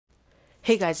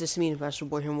Hey guys, it's me, Master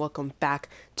Boy here, and welcome back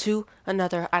to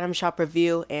another item shop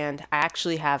review. And I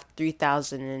actually have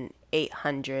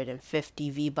 3,850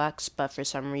 V-Bucks, but for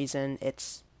some reason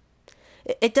it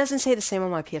doesn't say the same on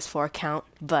my PS4 account.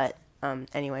 But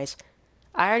anyways,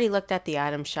 I already looked at the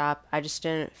item shop. I just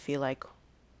didn't feel like,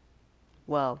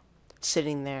 well,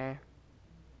 sitting there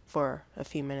for a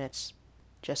few minutes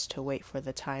just to wait for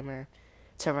the timer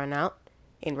to run out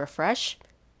and refresh.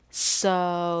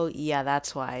 So, yeah,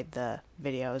 that's why the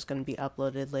video is going to be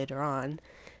uploaded later on.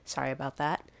 Sorry about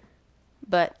that.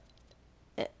 But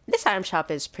this item shop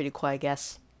is pretty cool, I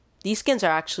guess. These skins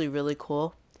are actually really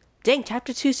cool. Dang,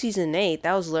 Chapter 2 Season 8,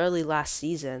 that was literally last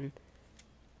season.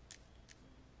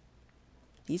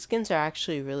 These skins are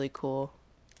actually really cool.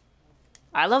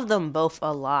 I love them both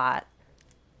a lot.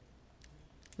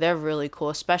 They're really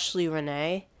cool, especially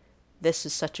Renee. This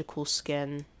is such a cool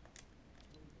skin.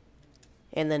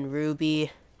 And then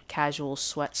Ruby, casual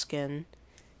sweat skin.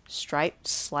 Striped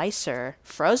Slicer,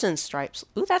 Frozen Stripes.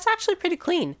 Ooh, that's actually pretty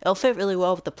clean. It'll fit really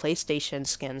well with the PlayStation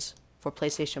skins for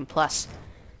PlayStation Plus.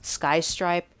 Sky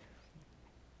Stripe.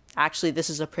 Actually, this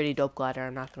is a pretty dope glider,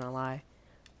 I'm not gonna lie.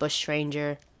 Bush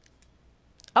Ranger.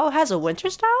 Oh, it has a winter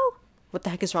style? What the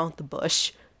heck is wrong with the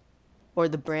bush? Or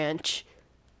the branch?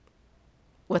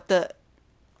 What the...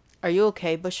 Are you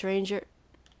okay, Bush Ranger?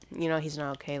 You know, he's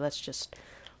not okay. Let's just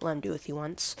let him do what he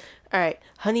wants. Alright,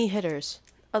 Honey Hitters.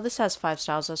 Oh, this has 5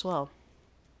 styles as well.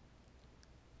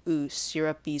 Ooh,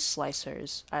 Syrupy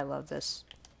Slicers. I love this.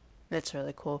 It's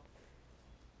really cool.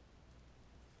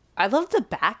 I love the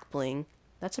back bling.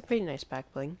 That's a pretty nice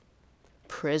back bling.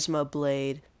 Prisma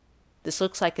Blade. This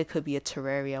looks like it could be a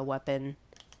Terraria weapon.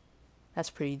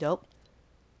 That's pretty dope.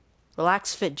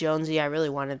 Relax Fit Jonesy. I really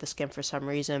wanted the skin for some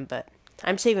reason, but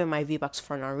I'm saving my V-Bucks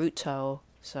for Naruto,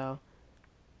 so...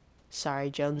 Sorry,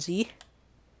 Jonesy.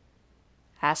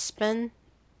 Aspen?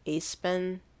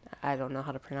 I don't know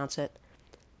how to pronounce it.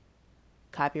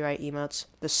 Copyright emotes.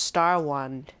 The Star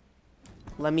Wand.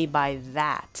 Let me buy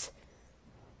that.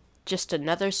 Just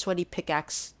another sweaty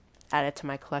pickaxe added to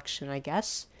my collection, I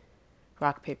guess.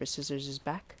 Rock, paper, scissors is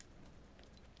back.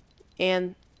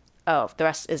 And, oh, the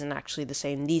rest isn't actually the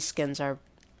same. These skins are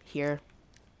here.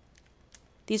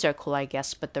 These are cool, I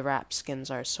guess, but the wrap skins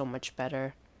are so much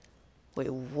better. Wait,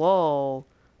 whoa.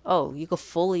 Oh, you can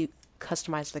fully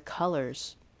customize the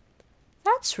colors.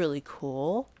 That's really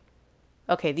cool.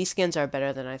 Okay, these skins are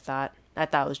better than I thought. I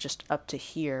thought it was just up to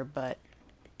here, but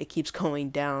it keeps going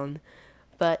down.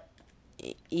 But,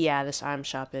 yeah, this item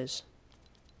shop is.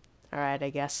 Alright, I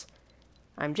guess.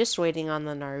 I'm just waiting on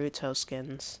the Naruto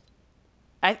skins.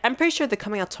 I'm pretty sure they're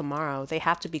coming out tomorrow. They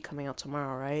have to be coming out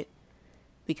tomorrow, right?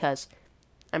 Because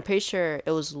I'm pretty sure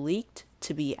it was leaked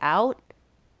to be out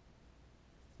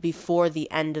before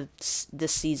the end of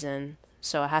this season.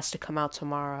 So it has to come out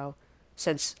tomorrow,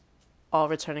 since all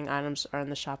returning items are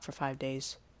in the shop for 5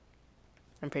 days.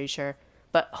 I'm pretty sure.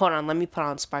 But hold on, let me put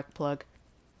on Spark Plug.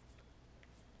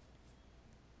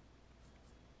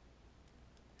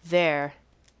 There.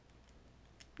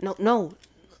 No.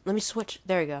 Let me switch.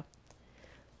 There we go.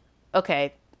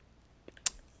 Okay.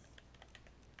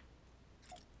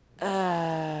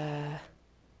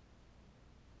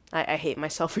 I hate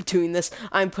myself for doing this.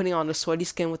 I'm putting on a sweaty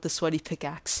skin with the sweaty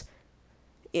pickaxe.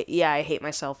 Yeah, I hate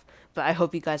myself. But I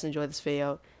hope you guys enjoy this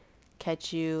video.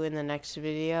 Catch you in the next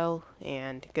video,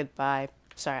 and goodbye.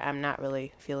 Sorry, I'm not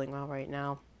really feeling well right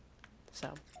now.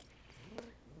 So,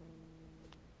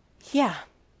 yeah.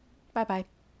 Bye-bye.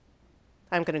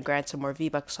 I'm gonna grant some more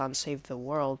V-Bucks on Save the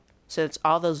World, since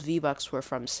all those V-Bucks were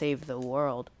from Save the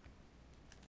World.